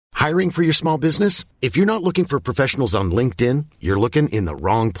Hiring for your small business? If you're not looking for professionals on LinkedIn, you're looking in the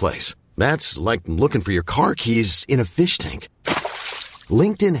wrong place. That's like looking for your car keys in a fish tank.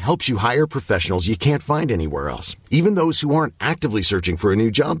 LinkedIn helps you hire professionals you can't find anywhere else, even those who aren't actively searching for a new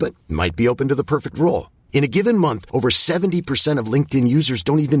job but might be open to the perfect role. In a given month, over 70% of LinkedIn users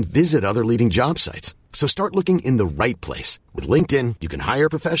don't even visit other leading job sites. So start looking in the right place. With LinkedIn, you can hire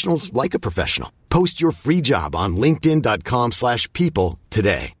professionals like a professional. Post your free job on linkedin.com/people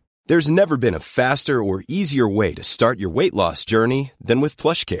today. There's never been a faster or easier way to start your weight loss journey than with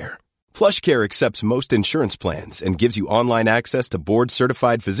PlushCare. PlushCare accepts most insurance plans and gives you online access to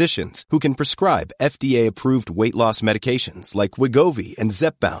board-certified physicians who can prescribe FDA-approved weight loss medications like Wegovy and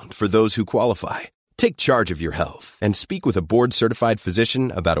Zepbound for those who qualify. Take charge of your health and speak with a board-certified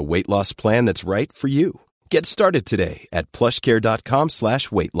physician about a weight loss plan that's right for you. Get started today at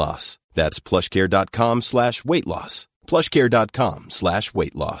plushcare.com/weight loss. That's plushcare.com/weight loss.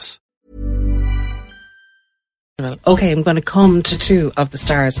 plushcare.com/weight loss. Okay, I'm going to come to two of the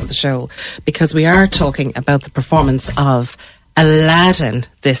stars of the show because we are talking about the performance of Aladdin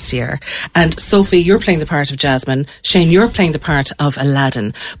this year. And Sophie, you're playing the part of Jasmine. Shane, you're playing the part of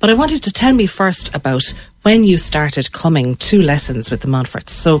Aladdin. But I wanted to tell me first about when you started coming to lessons with the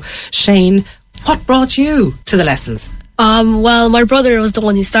Montforts. So, Shane, what brought you to the lessons? Well, my brother was the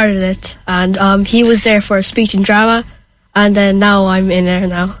one who started it, and he was there for speech and drama, and then now I'm in there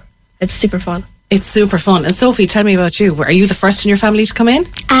now. It's super fun. It's super fun. And Sophie, tell me about you. Are you the first in your family to come in?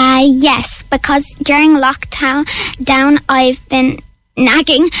 Yes, because during lockdown, I've been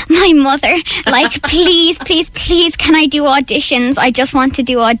nagging my mother, like, please, can I do auditions? I just want to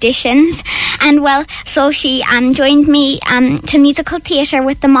do auditions. And well, so she joined me to musical theatre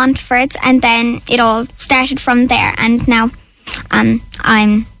with the Montforts, and then it all started from there, and now I'm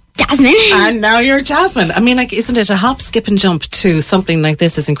Jasmine. And now you're Jasmine. I mean, like, isn't it a hop, skip and jump to something like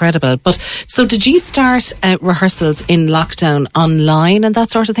this is incredible. But so did you start rehearsals in lockdown online and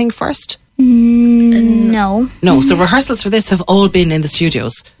that sort of thing first? No. No, so rehearsals for this have all been in the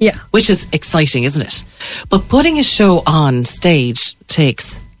studios. Yeah. Which is exciting, isn't it? But putting a show on stage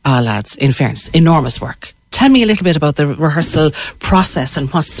takes, lads, in fairness, enormous work. Tell me a little bit about the rehearsal process and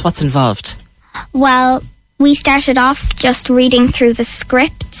what's involved. Well, we started off just reading through the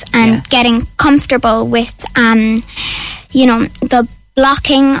scripts and getting comfortable with, the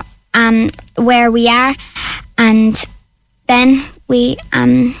blocking where we are, and then we.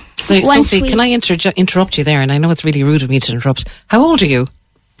 So, Sophie, can I interrupt you there? And I know it's really rude of me to interrupt. How old are you?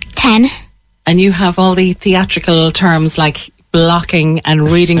 10. And you have all the theatrical terms like blocking and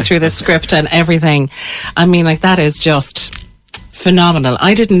reading through the script and everything. I mean, like, that is just phenomenal.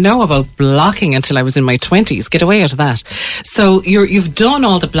 I didn't know about blocking until I was in my 20s. Get away out of that. So you've done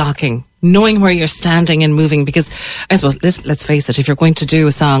all the blocking, knowing where you're standing and moving, because I suppose, let's face it, if you're going to do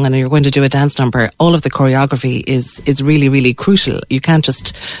a song and you're going to do a dance number, all of the choreography is really, really crucial. You can't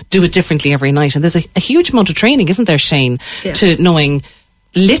just do it differently every night. And there's a huge amount of training, isn't there, Shane, to knowing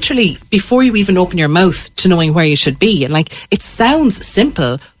literally before you even open your mouth to knowing where you should be. And like, it sounds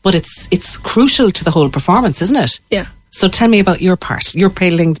simple, but it's crucial to the whole performance, isn't it? Yeah. So tell me about your part. You're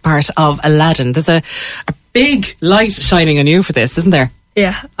playing the part of Aladdin. There's a big light shining on you for this, isn't there?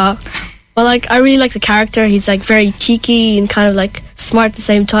 Yeah. Well, like, I really like the character. He's like very cheeky and kind of like smart at the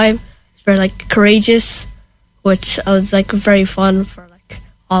same time. He's very like courageous, which I was like very fun for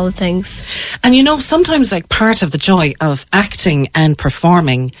all the things. And sometimes like part of the joy of acting and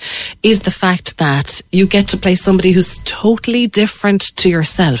performing is the fact that you get to play somebody who's totally different to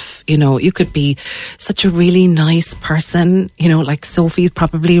yourself. You could be such a really nice person, like Sophie's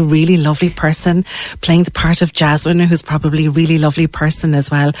probably a really lovely person, playing the part of Jasmine, who's probably a really lovely person as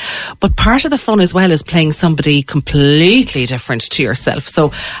well. But part of the fun as well is playing somebody completely different to yourself.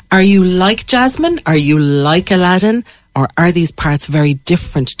 So are you like Jasmine? Are you like Aladdin? Or are these parts very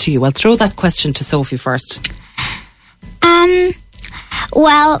different to you? I'll throw that question to Sophie first.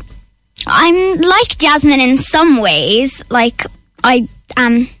 Well, I'm like Jasmine in some ways. Like, I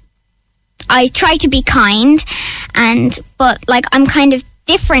try to be kind, but like, I'm kind of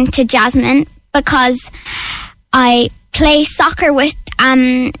different to Jasmine because I play soccer with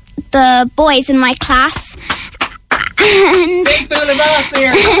the boys in my class. And big bully boss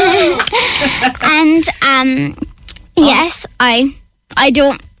here. And yes, I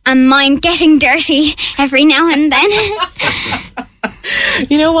don't mind getting dirty every now and then.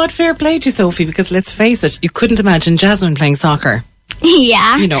 You know what? Fair play to Sophie, because let's face it, you couldn't imagine Jasmine playing soccer.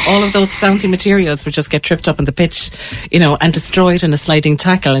 Yeah. All of those fancy materials would just get tripped up on the pitch, and destroyed in a sliding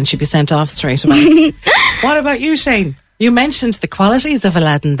tackle, and she'd be sent off straight away. What about you, Shane? You mentioned the qualities of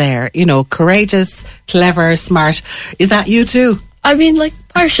Aladdin there, courageous, clever, smart. Is that you too? I mean, like,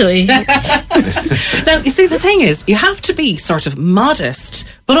 partially. Now, you see, the thing is, you have to be sort of modest,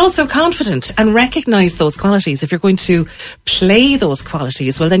 but also confident and recognise those qualities. If you're going to play those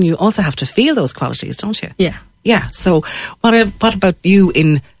qualities, well, then you also have to feel those qualities, don't you? Yeah. Yeah. So what about you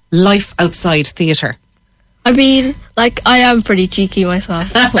in life outside theatre? I mean, like, I am pretty cheeky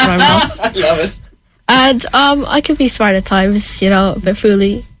myself when I'm wrong. I love it. And I can be smart at times, a bit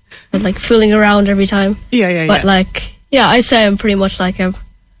fooly, but like fooling around every time. Yeah. But like, yeah, I say I'm pretty much like him.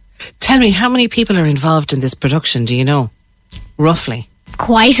 Tell me, how many people are involved in this production, do you know? Roughly.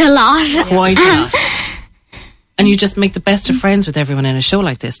 Quite a lot. Quite a lot. And you just make the best of friends with everyone in a show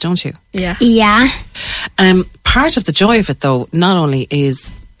like this, don't you? Yeah. Yeah. Part of the joy of it, though, not only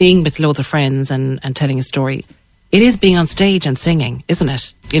is being with loads of friends and telling a story, it is being on stage and singing, isn't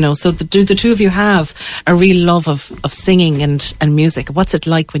it? So do the two of you have a real love of singing and music? What's it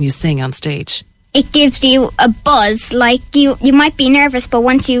like when you sing on stage? It gives you a buzz. Like, you might be nervous, but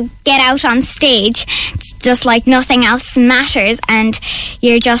once you get out on stage, it's just like nothing else matters, and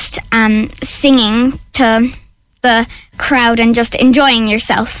you're just singing to the crowd and just enjoying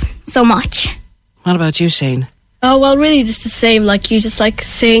yourself so much. What about you, Shane? Oh, well, really just the same. Like, you just like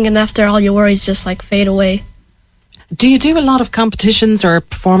sing, and after all your worries just like fade away. Do you do a lot of competitions or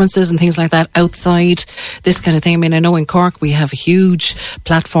performances and things like that outside this kind of thing? I mean, I know in Cork we have a huge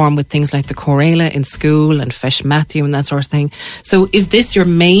platform with things like the Choréile in school and Feis Matthew and that sort of thing. So is this your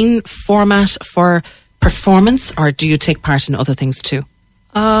main format for performance, or do you take part in other things too?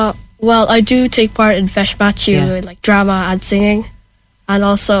 Well, I do take part in Feis Matthew, like drama and singing. And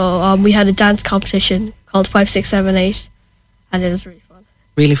also we had a dance competition called 5, 6, 7, 8, and it was really fun.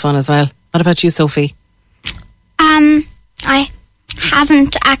 Really fun as well. What about you, Sophie? I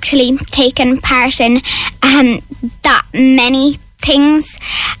haven't actually taken part in that many things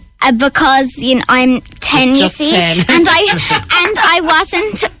because I'm 10, you see, 10. and I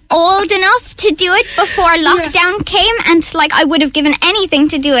wasn't old enough to do it before lockdown came, and like I would have given anything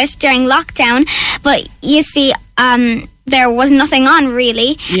to do it during lockdown, but you see, there was nothing on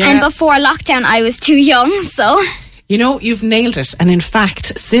really, and before lockdown I was too young, so. You've nailed it. And in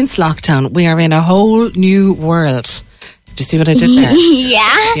fact, since lockdown, we are in a whole new world. Do you see what I did there?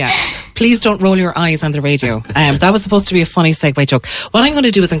 Yeah. Please don't roll your eyes on the radio. That was supposed to be a funny segue joke. What I'm going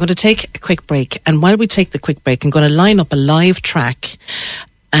to do is I'm going to take a quick break. And while we take the quick break, I'm going to line up a live track.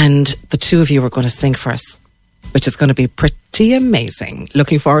 And the two of you are going to sing for us, which is going to be pretty amazing.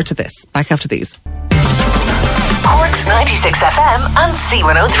 Looking forward to this. Back after these. Cork's 96 FM and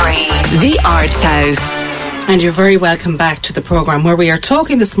C103. The Arts House. And you're very welcome back to the programme, where we are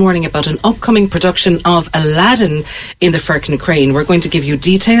talking this morning about an upcoming production of Aladdin in the Firkin Crane. We're going to give you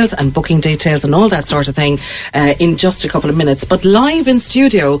details and booking details and all that sort of thing in just a couple of minutes. But live in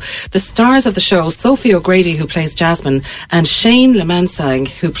studio, the stars of the show, Sophie O'Grady, who plays Jasmine, and Shane Lemansang,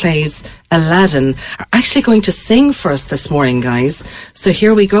 who plays Aladdin, are actually going to sing for us this morning, guys. So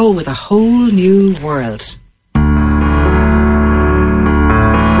here we go with a whole new world.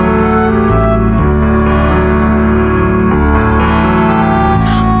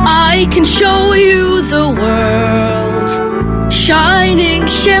 I can show you the world, shining,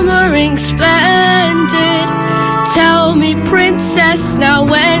 shimmering, splendid. Tell me, princess, now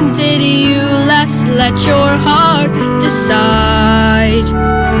when did you last let your heart decide?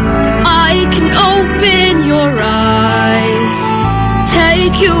 I can open your eyes,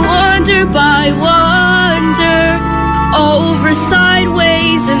 take you wonder by wonder, over,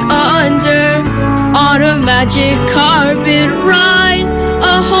 sideways and under, on a magic carpet ride.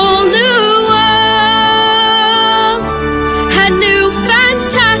 A whole new world, a new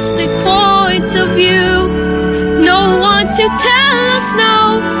fantastic point of view. No one to tell us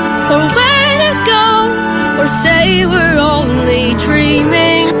no, or where to go, or say we're only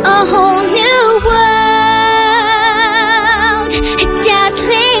dreaming. A whole new world, a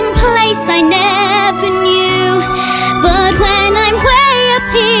dazzling place I never knew. But when I'm way up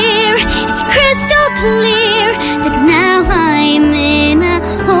here, it's crystal clear that now I'm in a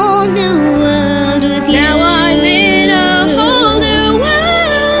whole new world with you. Now I'm in a whole new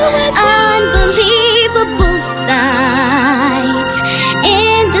world with unbelievable sights,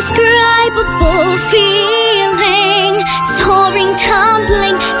 indescribable feeling, soaring,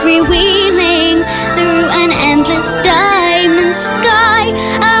 tumbling,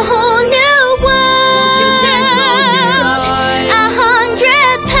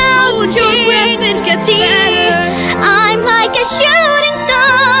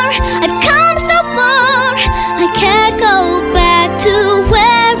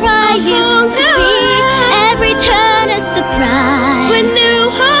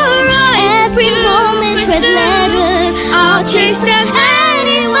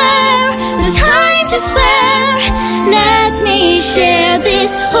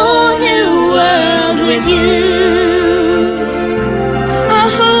 A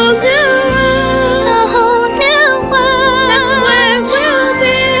whole new world. A whole new world. That's where we'll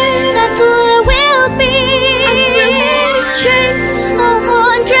be. That's where we'll be. A thrilling chase. A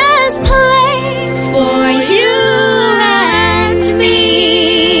wondrous place For you and me.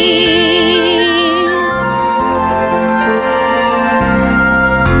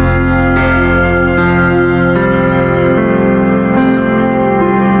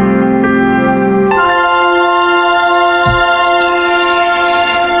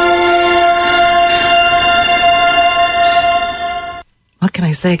 What can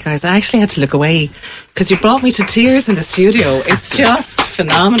I say, guys? I actually had to look away because you brought me to tears in the studio. It's just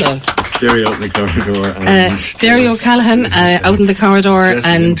phenomenal. Derry out in the corridor. And Derry O'Callaghan out in the corridor, Jess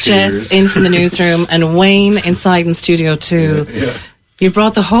and in Jess tears. in from the newsroom, and Wayne inside in studio too. Yeah. You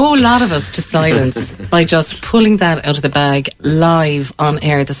brought the whole lot of us to silence by just pulling that out of the bag live on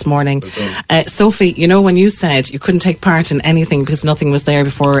air this morning. Sophie, you know when you said you couldn't take part in anything because nothing was there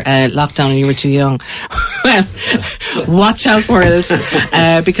before lockdown and you were too young? Well, watch out, world,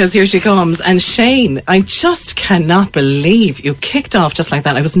 because here she comes. And Shane, I just cannot believe you kicked off just like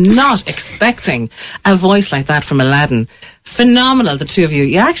that. I was not expecting a voice like that from Aladdin. Phenomenal, the two of you.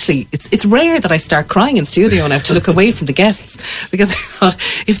 You actually, it's rare that I start crying in studio and I have to look away from the guests, because I thought,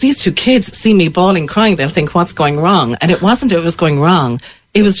 if these two kids see me bawling crying, they'll think what's going wrong. And it wasn't it was going wrong.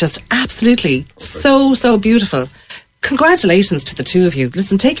 It was just absolutely so beautiful. Congratulations to the two of you.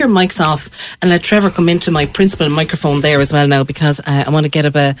 Listen, take your mics off and let Trevor come into my principal microphone there as well now, because I want to get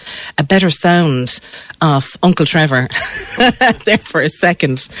a better sound of Uncle Trevor there for a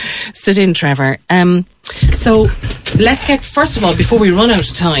second. Sit in, Trevor. So let's get, first of all, before we run out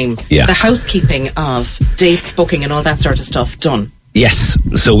of time, the housekeeping of dates, booking and all that sort of stuff done. Yes,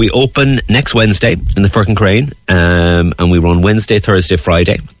 so we open next Wednesday in the Firkin Crane, and we run Wednesday, Thursday,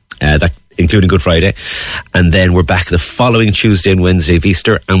 Friday, that including Good Friday, and then we're back the following Tuesday and Wednesday of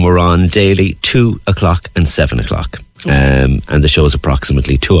Easter, and we're on daily 2 o'clock and 7 o'clock, and the show is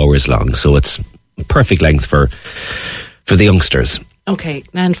approximately 2 hours long, so it's perfect length for the youngsters. Okay,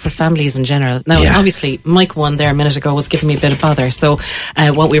 and for families in general. Now, obviously, Mike one there a minute ago was giving me a bit of bother. So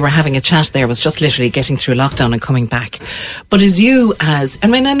what we were having a chat there was just literally getting through lockdown and coming back. But as you as, I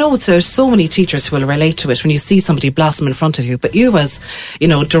mean, I know there's so many teachers who will relate to it when you see somebody blossom in front of you, but you as, you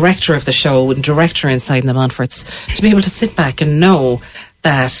know, director of the show and director inside in the Montforts, to be able to sit back and know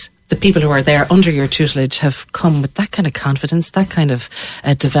that the people who are there under your tutelage have come with that kind of confidence, that kind of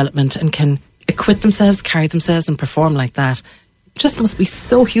development, and can acquit themselves, carry themselves and perform like that, just must be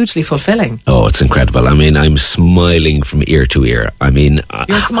so hugely fulfilling. Oh, it's incredible. I mean, I'm smiling from ear to ear. I mean,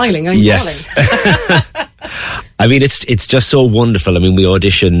 you're smiling, I'm yes. I mean, it's just so wonderful. I mean, we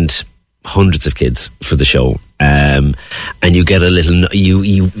auditioned hundreds of kids for the show, and you get a little,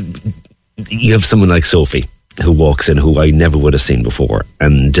 you have someone like Sophie who walks in, who I never would have seen before,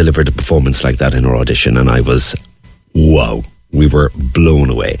 and delivered a performance like that in her audition, and I was, wow. We were blown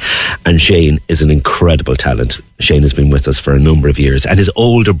away. And Shane is an incredible talent. Shane has been with us for a number of years, and his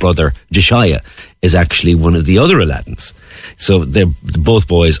older brother, Josiah, is actually one of the other Aladdins. So both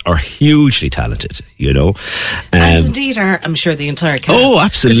boys are hugely talented, you know. As indeed are, I'm sure, the entire cast. Oh,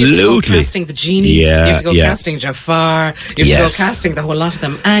 absolutely. You have to go casting the genie, you have to go casting Jafar, you have to go casting the whole lot of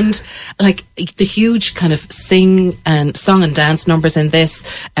them. And like the huge kind of song and dance numbers in this,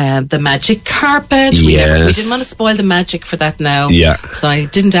 the magic carpet. We didn't want to spoil the magic for that now. Yeah. So I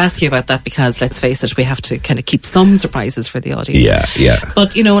didn't ask you about that because, let's face it, we have to kind of keep some surprises for the audience. Yeah.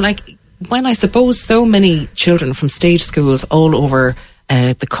 But, you know, like, when I suppose so many children from stage schools all over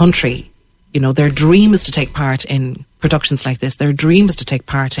the country, you know, their dream is to take part in productions like this. Their dream is to take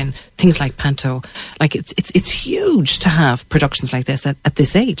part in things like Panto. Like, it's huge to have productions like this at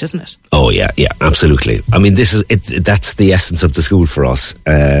this age, isn't it? Oh yeah, absolutely. I mean, that's the essence of the school for us.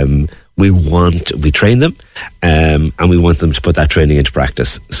 We train them, and we want them to put that training into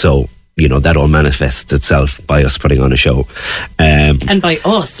practice. So, you know, that all manifests itself by us putting on a show. And by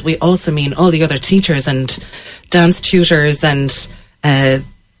us, we also mean all the other teachers and dance tutors and,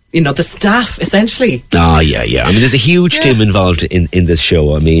 you know, the staff, essentially. Oh, yeah. I mean, there's a huge team involved in this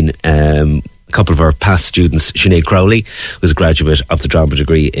show. I mean, a couple of our past students, Sinead Crowley, who's a graduate of the drama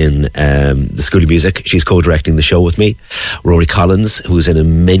degree in the School of Music. She's co-directing the show with me. Rory Collins, who's an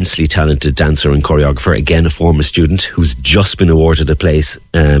immensely talented dancer and choreographer, again a former student who's just been awarded a place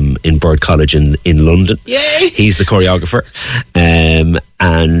in Bird College in London. Yay! He's the choreographer.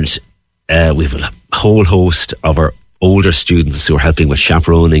 And we have a whole host of our older students who are helping with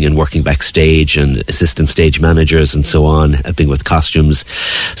chaperoning and working backstage, and assistant stage managers and so on, helping with costumes.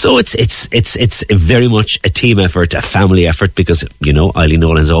 So it's very much a team effort, a family effort, because, you know, Eileen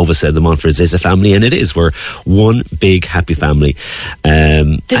Nolan has always said the Montforts is a family, and it is. We're one big happy family.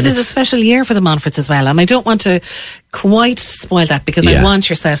 This is a special year for the Montforts as well, and I don't want to quite spoil that, because I want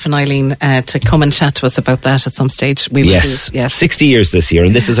yourself and Eileen to come and chat to us about that at some stage. We will yes. 60 years this year,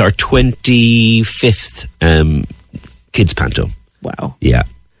 and this is our 25th kids panto. Wow. Yeah.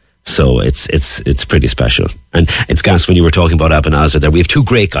 So it's pretty special. And it's gas when you were talking about Ebenezer there. We have two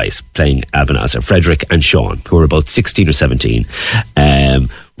great guys playing Ebenezer, Frederick and Sean, who are about 16 or 17.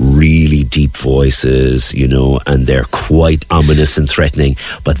 Really deep voices, you know, and they're quite ominous and threatening.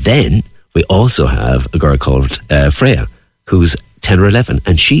 But then we also have a girl called Freya, who's 10 or 11,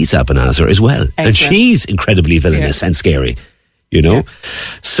 and she's Ebenezer as well. Excellent. And she's incredibly villainous and scary, you know.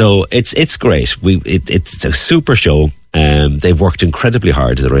 So it's great. It's a super show. They've worked incredibly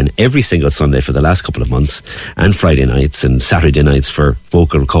hard. They're in every single Sunday for the last couple of months, and Friday nights and Saturday nights for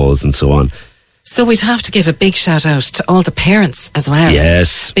vocal calls and so on. So we'd have to give a big shout out to all the parents as well.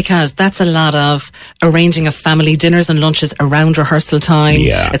 Yes. Because that's a lot of arranging of family dinners and lunches around rehearsal time.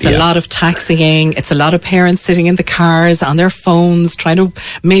 Yeah. It's a lot of taxiing. It's a lot of parents sitting in the cars on their phones, trying to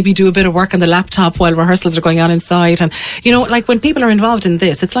maybe do a bit of work on the laptop while rehearsals are going on inside. And, you know, like when people are involved in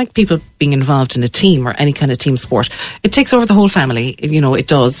this, it's like people being involved in a team or any kind of team sport. It takes over the whole family. You know, it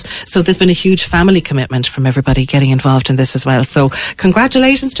does. So there's been a huge family commitment from everybody getting involved in this as well. So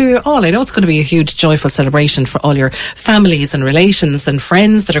congratulations to you all. I know it's going to be a huge joyful celebration for all your families and relations and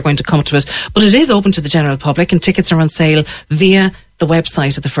friends that are going to come to it, but it is open to the general public, and tickets are on sale via the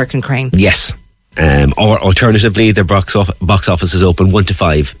website of the Firkin Crane. Yes. Or alternatively, their box office is open 1 to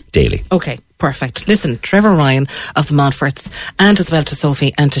 5 daily. Okay, perfect. Listen, Trevor Ryan of the Montforts, and as well to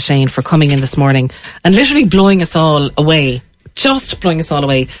Sophie and to Shane for coming in this morning and literally blowing us all away. Just blowing us all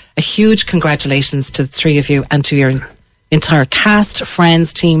away. A huge congratulations to the three of you and to your entire cast,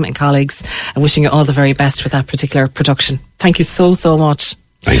 friends, team and colleagues, and wishing you all the very best with that particular production. Thank you so much.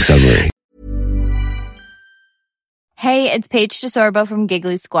 Thanks, Anne-Marie. Hey, it's Paige DeSorbo from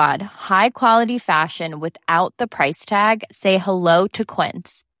Giggly Squad. High quality fashion without the price tag. Say hello to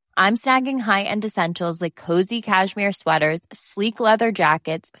Quince. I'm snagging high-end essentials like cozy cashmere sweaters, sleek leather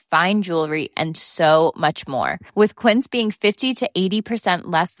jackets, fine jewelry, and so much more. With Quince being 50 to 80%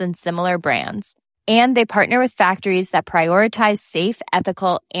 less than similar brands. And they partner with factories that prioritize safe,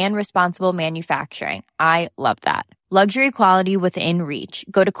 ethical, and responsible manufacturing. I love that. Luxury quality within reach.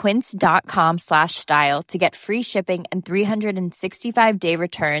 Go to quince.com/style to get free shipping and 365-day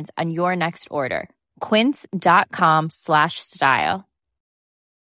returns on your next order. Quince.com/style.